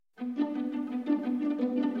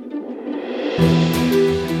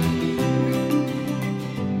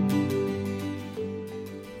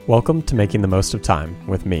Welcome to Making the Most of Time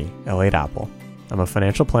with me, Elliot Apple. I'm a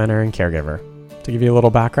financial planner and caregiver. To give you a little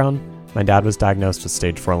background, my dad was diagnosed with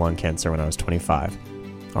stage 4 lung cancer when I was 25.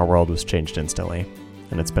 Our world was changed instantly,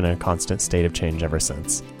 and it's been a constant state of change ever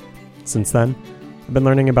since. Since then, I've been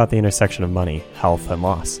learning about the intersection of money, health, and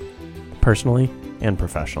loss, personally and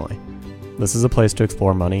professionally. This is a place to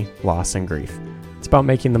explore money, loss, and grief. It's about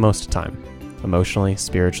making the most of time, emotionally,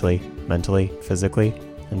 spiritually, mentally, physically,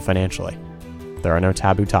 and financially. There are no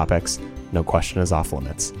taboo topics, no question is off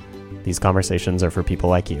limits. These conversations are for people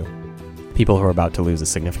like you, people who are about to lose a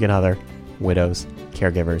significant other, widows,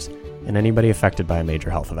 caregivers, and anybody affected by a major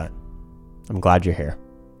health event. I'm glad you're here.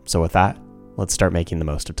 So with that, let's start making the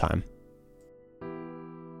most of time.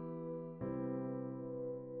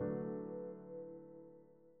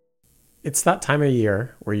 It's that time of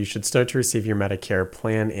year where you should start to receive your Medicare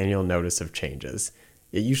plan annual notice of changes.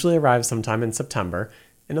 It usually arrives sometime in September,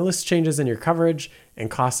 and it lists changes in your coverage and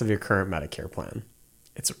costs of your current Medicare plan.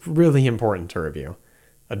 It's really important to review.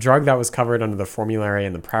 A drug that was covered under the formulary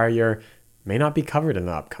in the prior year may not be covered in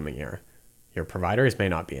the upcoming year. Your providers may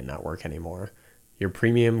not be in network anymore. Your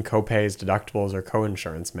premium, copays, deductibles, or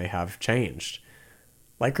coinsurance may have changed.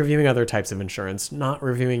 Like reviewing other types of insurance, not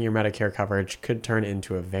reviewing your Medicare coverage could turn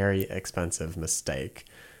into a very expensive mistake.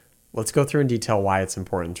 Let's go through in detail why it's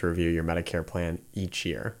important to review your Medicare plan each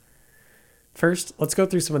year. First, let's go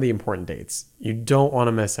through some of the important dates. You don't want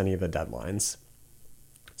to miss any of the deadlines.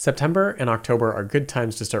 September and October are good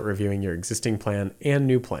times to start reviewing your existing plan and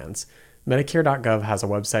new plans. Medicare.gov has a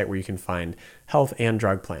website where you can find health and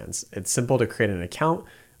drug plans. It's simple to create an account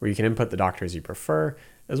where you can input the doctors you prefer,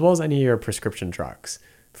 as well as any of your prescription drugs.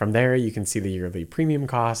 From there, you can see the yearly premium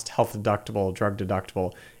cost, health deductible, drug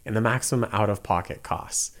deductible, and the maximum out-of-pocket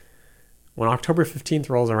costs. When October 15th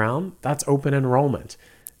rolls around, that's open enrollment.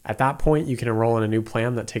 At that point, you can enroll in a new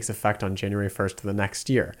plan that takes effect on January 1st of the next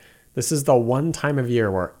year. This is the one time of year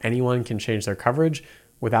where anyone can change their coverage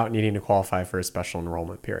without needing to qualify for a special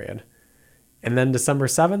enrollment period. And then December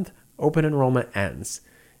 7th, open enrollment ends.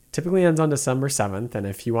 It typically ends on December 7th, and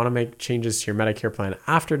if you want to make changes to your Medicare plan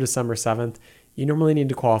after December 7th, you normally need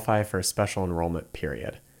to qualify for a special enrollment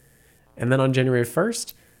period. And then on January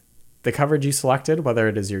 1st, the coverage you selected, whether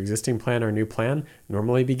it is your existing plan or new plan,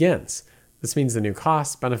 normally begins. This means the new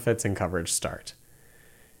costs, benefits, and coverage start.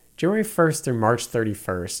 January 1st through March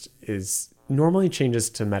 31st is normally changes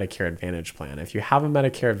to Medicare Advantage plan. If you have a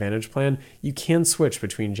Medicare Advantage plan, you can switch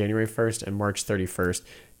between January 1st and March 31st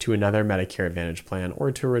to another Medicare Advantage plan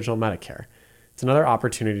or to original Medicare. It's another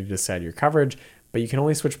opportunity to decide your coverage, but you can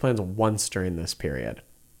only switch plans once during this period.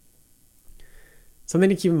 Something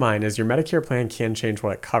to keep in mind is your Medicare plan can change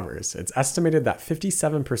what it covers. It's estimated that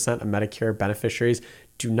 57% of Medicare beneficiaries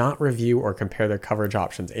do not review or compare their coverage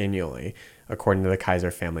options annually, according to the Kaiser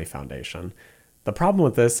Family Foundation. The problem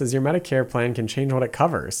with this is your Medicare plan can change what it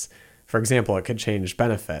covers. For example, it could change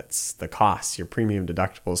benefits, the costs, your premium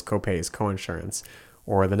deductibles, copays, coinsurance,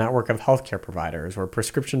 or the network of healthcare providers, or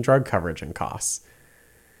prescription drug coverage and costs.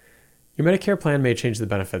 Your Medicare plan may change the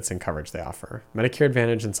benefits and coverage they offer. Medicare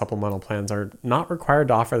Advantage and supplemental plans are not required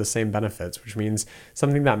to offer the same benefits, which means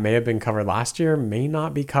something that may have been covered last year may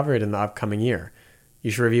not be covered in the upcoming year.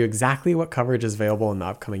 You should review exactly what coverage is available in the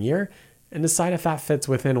upcoming year and decide if that fits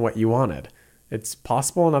within what you wanted. It's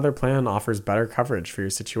possible another plan offers better coverage for your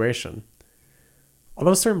situation.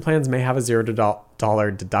 Although certain plans may have a $0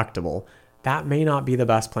 deductible, that may not be the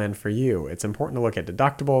best plan for you. It's important to look at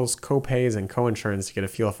deductibles, copays, and coinsurance to get a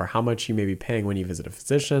feel for how much you may be paying when you visit a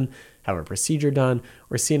physician, have a procedure done,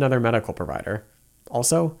 or see another medical provider.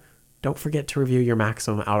 Also, don't forget to review your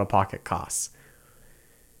maximum out-of-pocket costs.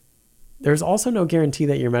 There's also no guarantee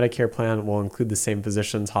that your Medicare plan will include the same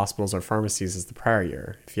physicians, hospitals, or pharmacies as the prior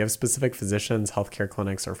year. If you have specific physicians, healthcare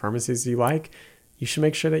clinics, or pharmacies you like, you should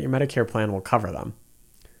make sure that your Medicare plan will cover them.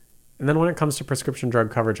 And then when it comes to prescription drug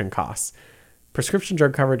coverage and costs, prescription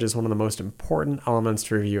drug coverage is one of the most important elements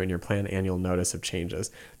to review in your plan annual notice of changes.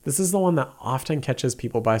 This is the one that often catches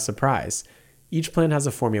people by surprise. Each plan has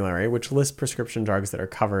a formulary which lists prescription drugs that are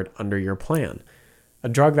covered under your plan. A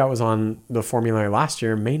drug that was on the formulary last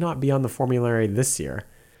year may not be on the formulary this year.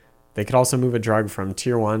 They could also move a drug from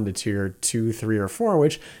Tier 1 to Tier 2, 3, or 4,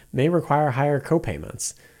 which may require higher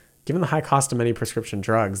copayments. Given the high cost of many prescription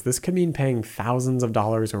drugs, this could mean paying thousands of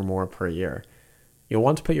dollars or more per year. You'll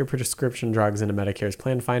want to put your prescription drugs into Medicare's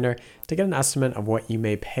Plan Finder to get an estimate of what you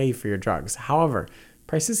may pay for your drugs. However,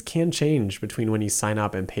 prices can change between when you sign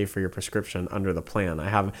up and pay for your prescription under the plan. I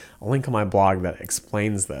have a link on my blog that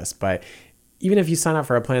explains this, but even if you sign up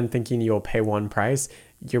for a plan thinking you'll pay one price,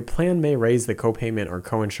 your plan may raise the copayment or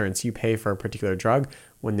coinsurance you pay for a particular drug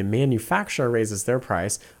when the manufacturer raises their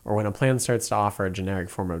price or when a plan starts to offer a generic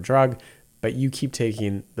form of drug, but you keep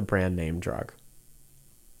taking the brand name drug.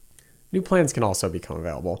 New plans can also become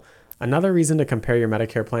available. Another reason to compare your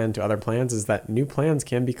Medicare plan to other plans is that new plans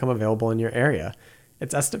can become available in your area.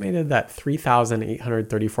 It's estimated that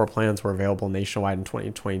 3,834 plans were available nationwide in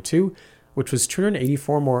 2022, which was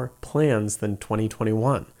 284 more plans than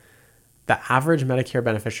 2021. The average Medicare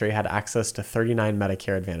beneficiary had access to 39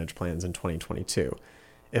 Medicare Advantage plans in 2022.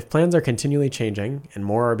 If plans are continually changing and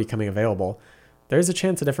more are becoming available, there's a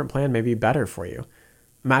chance a different plan may be better for you.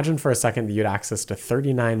 Imagine for a second that you had access to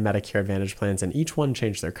 39 Medicare Advantage plans and each one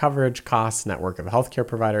changed their coverage, costs, network of healthcare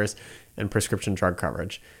providers, and prescription drug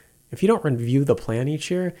coverage. If you don't review the plan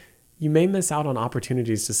each year, you may miss out on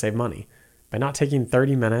opportunities to save money. By not taking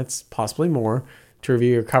 30 minutes, possibly more, to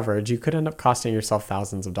review your coverage, you could end up costing yourself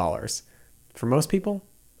thousands of dollars. For most people,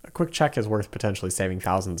 a quick check is worth potentially saving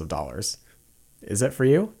thousands of dollars. Is it for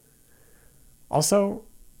you? Also,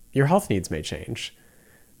 your health needs may change.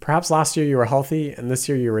 Perhaps last year you were healthy and this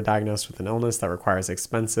year you were diagnosed with an illness that requires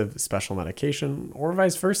expensive special medication, or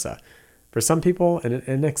vice versa. For some people, an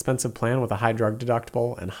inexpensive plan with a high drug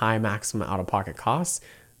deductible and high maximum out-of-pocket costs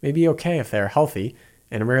may be okay if they are healthy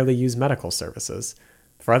and rarely use medical services.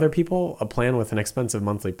 For other people, a plan with an expensive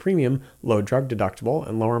monthly premium, low drug deductible,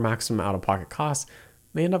 and lower maximum out-of-pocket costs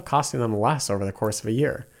may end up costing them less over the course of a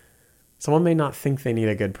year. Someone may not think they need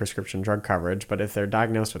a good prescription drug coverage, but if they're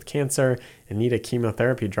diagnosed with cancer and need a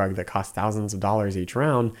chemotherapy drug that costs thousands of dollars each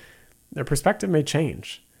round, their perspective may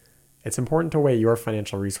change. It's important to weigh your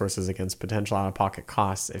financial resources against potential out-of-pocket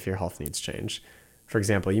costs if your health needs change. For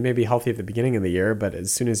example, you may be healthy at the beginning of the year, but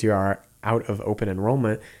as soon as you are out of open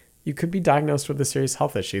enrollment, you could be diagnosed with a serious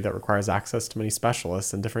health issue that requires access to many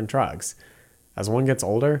specialists and different drugs. As one gets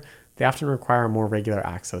older, they often require more regular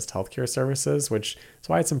access to healthcare services, which is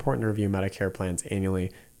why it's important to review Medicare plans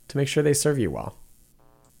annually to make sure they serve you well.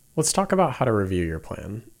 Let's talk about how to review your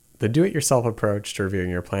plan. The do-it-yourself approach to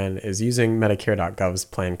reviewing your plan is using Medicare.gov's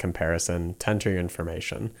plan comparison to enter your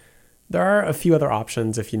information. There are a few other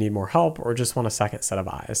options if you need more help or just want a second set of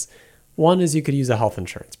eyes. One is you could use a health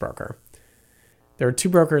insurance broker. There are two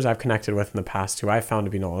brokers I've connected with in the past who I found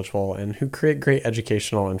to be knowledgeable and who create great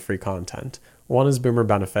educational and free content. One is Boomer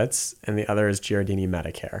Benefits, and the other is Giardini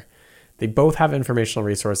Medicare. They both have informational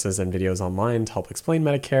resources and videos online to help explain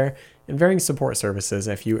Medicare and varying support services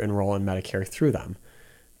if you enroll in Medicare through them.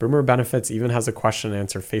 Boomer Benefits even has a question and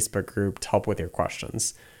answer Facebook group to help with your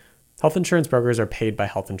questions. Health insurance brokers are paid by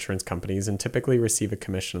health insurance companies and typically receive a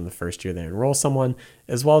commission in the first year they enroll someone,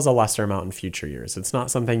 as well as a lesser amount in future years. It's not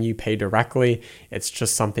something you pay directly, it's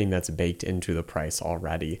just something that's baked into the price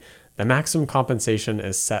already. The maximum compensation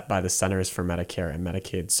is set by the Centers for Medicare and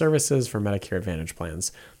Medicaid Services for Medicare Advantage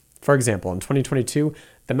plans. For example, in 2022,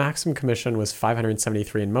 the maximum commission was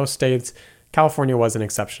 $573 in most states. California was an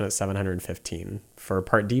exception at $715. For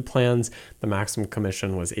Part D plans, the maximum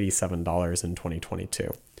commission was $87 in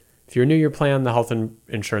 2022. If you renew your plan, the health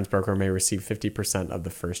insurance broker may receive 50% of the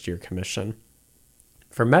first year commission.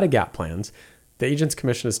 For Medigap plans, the agent's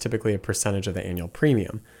commission is typically a percentage of the annual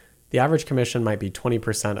premium. The average commission might be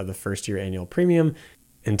 20% of the first year annual premium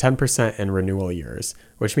and 10% in renewal years,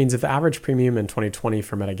 which means if the average premium in 2020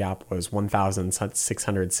 for Medigap was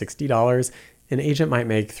 $1,660, an agent might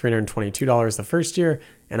make $322 the first year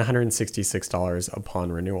and $166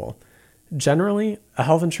 upon renewal. Generally, a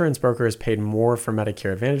health insurance broker is paid more for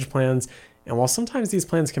Medicare Advantage plans, and while sometimes these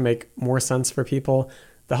plans can make more sense for people,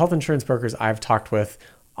 the health insurance brokers I've talked with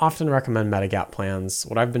often recommend Medigap plans.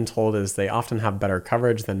 What I've been told is they often have better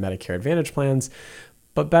coverage than Medicare Advantage plans,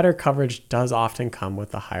 but better coverage does often come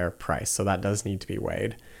with a higher price, so that does need to be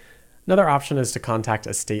weighed. Another option is to contact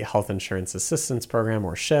a state health insurance assistance program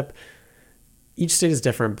or SHIP. Each state is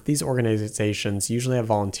different, but these organizations usually have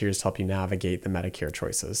volunteers to help you navigate the Medicare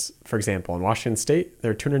choices. For example, in Washington State, there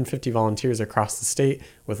are 250 volunteers across the state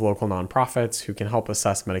with local nonprofits who can help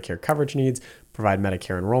assess Medicare coverage needs, provide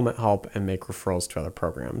Medicare enrollment help, and make referrals to other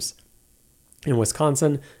programs. In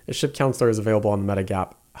Wisconsin, a SHIP counselor is available on the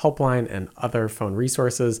Medigap helpline and other phone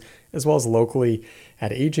resources, as well as locally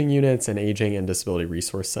at aging units and aging and disability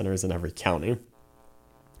resource centers in every county.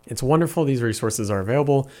 It's wonderful these resources are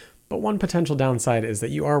available, but one potential downside is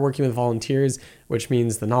that you are working with volunteers, which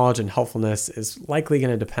means the knowledge and helpfulness is likely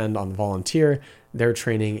going to depend on the volunteer, their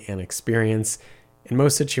training and experience. In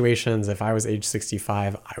most situations, if I was age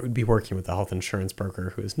 65, I would be working with a health insurance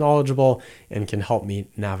broker who is knowledgeable and can help me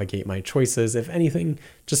navigate my choices, if anything,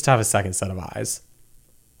 just to have a second set of eyes.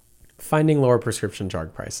 Finding lower prescription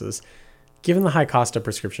drug prices. Given the high cost of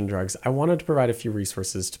prescription drugs, I wanted to provide a few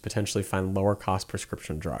resources to potentially find lower cost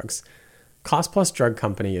prescription drugs. Cost Plus Drug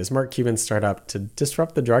Company is Mark Cuban's startup to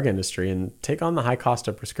disrupt the drug industry and take on the high cost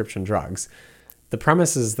of prescription drugs. The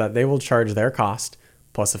premise is that they will charge their cost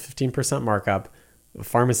plus a 15% markup, a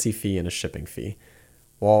pharmacy fee, and a shipping fee.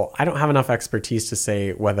 Well, I don't have enough expertise to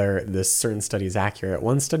say whether this certain study is accurate.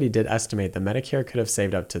 One study did estimate that Medicare could have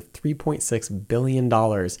saved up to $3.6 billion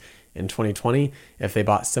in 2020 if they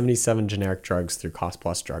bought 77 generic drugs through Cost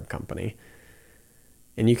Plus Drug Company.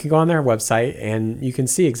 And you can go on their website and you can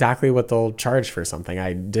see exactly what they'll charge for something.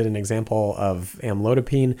 I did an example of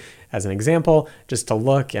amlodipine as an example just to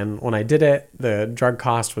look. And when I did it, the drug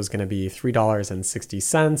cost was going to be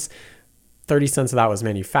 $3.60. 30 cents of that was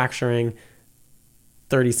manufacturing.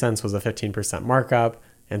 30 cents was a 15% markup.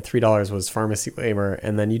 And $3 was pharmacy labor.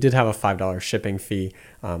 And then you did have a $5 shipping fee,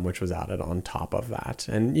 which was added on top of that.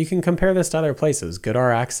 And you can compare this to other places.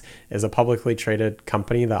 GoodRx is a publicly traded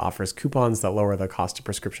company that offers coupons that lower the cost of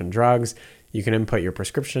prescription drugs. You can input your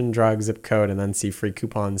prescription drug zip code and then see free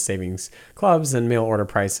coupons, savings clubs, and mail order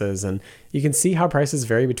prices. And you can see how prices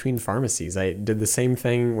vary between pharmacies. I did the same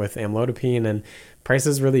thing with amlodipine, and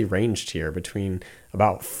prices really ranged here between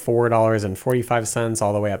about $4.45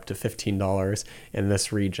 all the way up to $15 in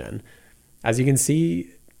this region. As you can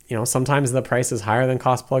see, sometimes the price is higher than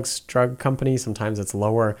Cost Plus Drug Company, sometimes it's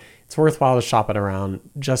lower. It's worthwhile to shop it around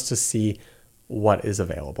just to see what is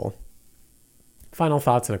available. Final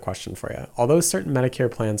thoughts and a question for you. Although certain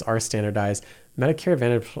Medicare plans are standardized, Medicare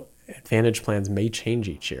Advantage plans may change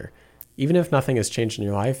each year. Even if nothing has changed in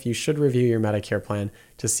your life, you should review your Medicare plan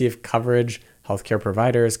to see if coverage, healthcare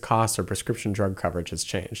providers, costs, or prescription drug coverage has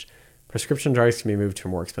changed. Prescription drugs can be moved to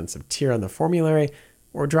a more expensive tier on the formulary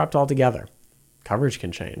or dropped altogether. Coverage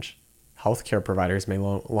can change. Healthcare providers may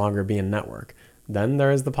no longer be in network. Then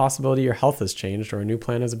there is the possibility your health has changed or a new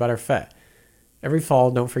plan is a better fit. Every fall,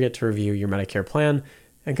 don't forget to review your Medicare plan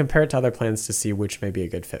and compare it to other plans to see which may be a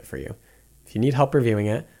good fit for you. If you need help reviewing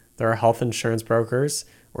it, there are health insurance brokers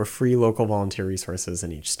or free local volunteer resources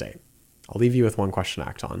in each state. I'll leave you with one question to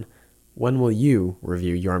act on. When will you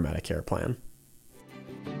review your Medicare plan?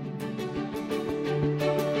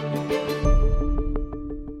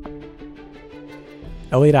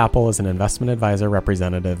 Elliot Apple is an investment advisor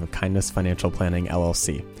representative of Kindness Financial Planning,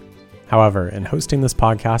 LLC. However, in hosting this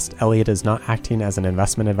podcast, Elliot is not acting as an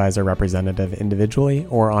investment advisor representative individually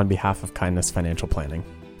or on behalf of Kindness Financial Planning.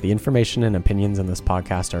 The information and opinions in this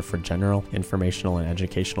podcast are for general, informational, and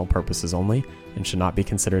educational purposes only and should not be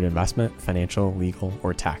considered investment, financial, legal,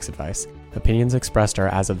 or tax advice. Opinions expressed are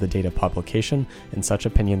as of the date of publication, and such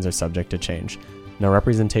opinions are subject to change. No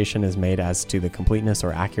representation is made as to the completeness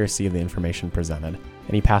or accuracy of the information presented.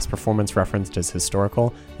 Any past performance referenced is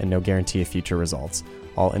historical and no guarantee of future results.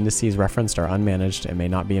 All indices referenced are unmanaged and may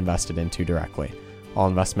not be invested into directly. All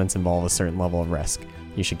investments involve a certain level of risk.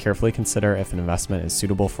 You should carefully consider if an investment is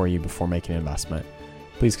suitable for you before making an investment.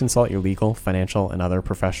 Please consult your legal, financial, and other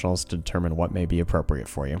professionals to determine what may be appropriate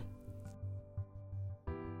for you.